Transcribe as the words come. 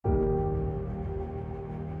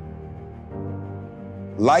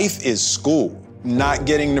Life is school. Not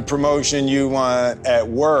getting the promotion you want at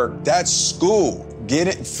work, that's school. Get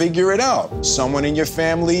it, figure it out. Someone in your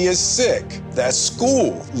family is sick, that's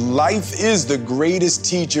school. Life is the greatest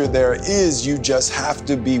teacher there is. You just have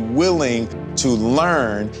to be willing to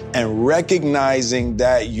learn and recognizing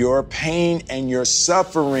that your pain and your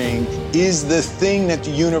suffering is the thing that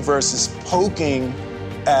the universe is poking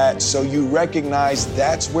at, so you recognize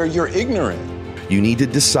that's where you're ignorant. You need to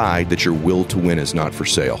decide that your will to win is not for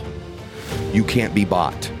sale. You can't be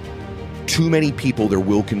bought. Too many people, their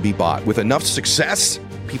will can be bought. With enough success,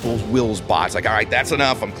 people's will's bought. It's like, all right, that's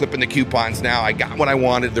enough. I'm clipping the coupons now. I got what I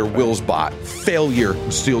wanted. Their will's bought. Failure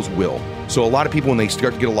steals will. So a lot of people, when they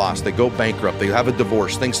start to get a loss, they go bankrupt, they have a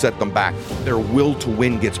divorce, things set them back. Their will to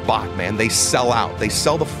win gets bought, man. They sell out. They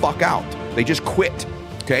sell the fuck out. They just quit,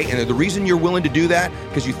 okay? And the reason you're willing to do that,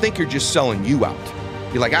 because you think you're just selling you out.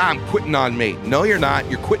 You're like, I'm quitting on me. No, you're not.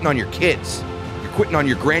 You're quitting on your kids. You're quitting on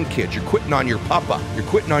your grandkids. You're quitting on your papa. You're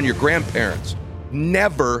quitting on your grandparents.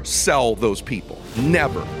 Never sell those people.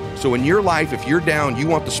 Never. So in your life, if you're down, you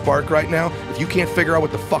want the spark right now, if you can't figure out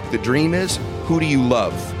what the fuck the dream is, who do you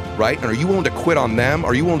love, right? And are you willing to quit on them?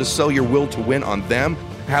 Are you willing to sell your will to win on them?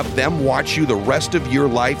 Have them watch you the rest of your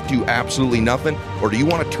life do absolutely nothing? Or do you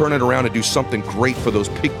want to turn it around and do something great for those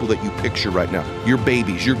people that you picture right now? Your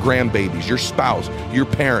babies, your grandbabies, your spouse, your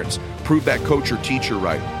parents. Prove that coach or teacher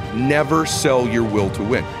right. Never sell your will to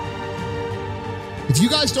win. If you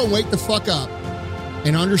guys don't wake the fuck up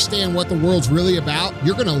and understand what the world's really about,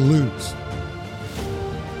 you're going to lose.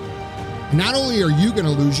 And not only are you going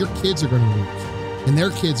to lose, your kids are going to lose. And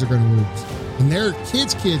their kids are going to lose. And their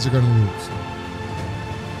kids' kids are going to lose.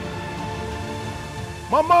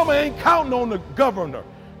 My mama ain't counting on the governor.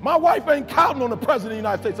 My wife ain't counting on the president of the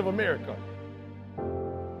United States of America.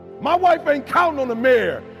 My wife ain't counting on the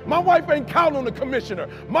mayor. My wife ain't counting on the commissioner.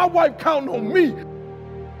 My wife counting on me.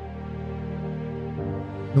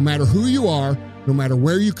 No matter who you are, no matter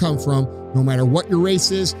where you come from, no matter what your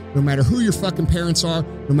race is, no matter who your fucking parents are,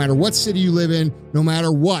 no matter what city you live in, no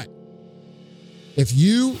matter what, if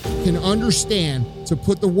you can understand to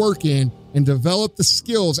put the work in and develop the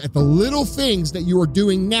skills at the little things that you are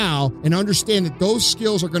doing now and understand that those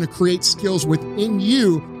skills are going to create skills within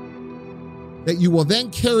you that you will then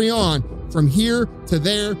carry on from here to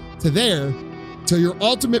there to your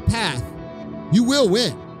ultimate path, you will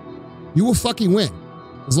win. You will fucking win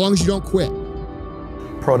as long as you don't quit.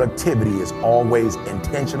 Productivity is always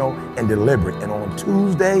intentional and deliberate. And on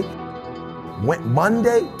Tuesday,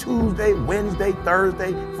 Monday, Tuesday, Wednesday,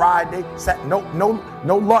 Thursday, Friday, Saturday,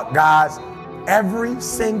 no luck, guys. Every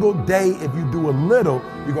single day, if you do a little,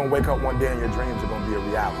 you're gonna wake up one day and your dreams are gonna be a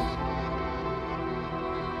reality.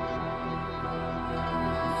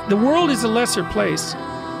 The world is a lesser place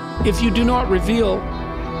if you do not reveal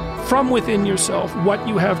from within yourself what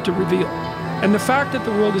you have to reveal. And the fact that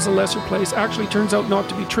the world is a lesser place actually turns out not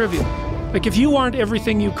to be trivial. Like, if you aren't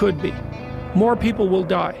everything you could be, more people will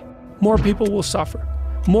die. More people will suffer.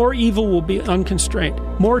 More evil will be unconstrained.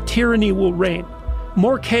 More tyranny will reign.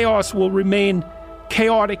 More chaos will remain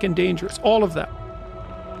chaotic and dangerous. All of that.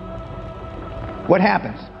 What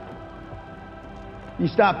happens? You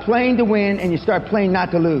stop playing to win and you start playing not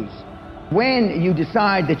to lose. When you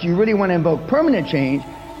decide that you really want to invoke permanent change,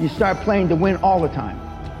 you start playing to win all the time.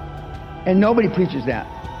 And nobody preaches that.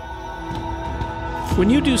 When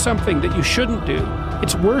you do something that you shouldn't do,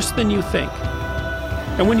 it's worse than you think.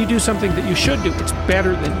 And when you do something that you should do, it's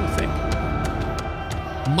better than you think.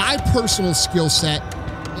 My personal skill set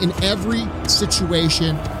in every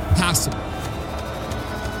situation possible.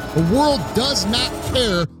 The world does not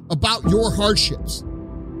care about your hardships.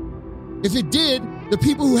 If it did, the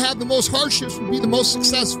people who have the most hardships would be the most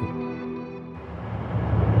successful.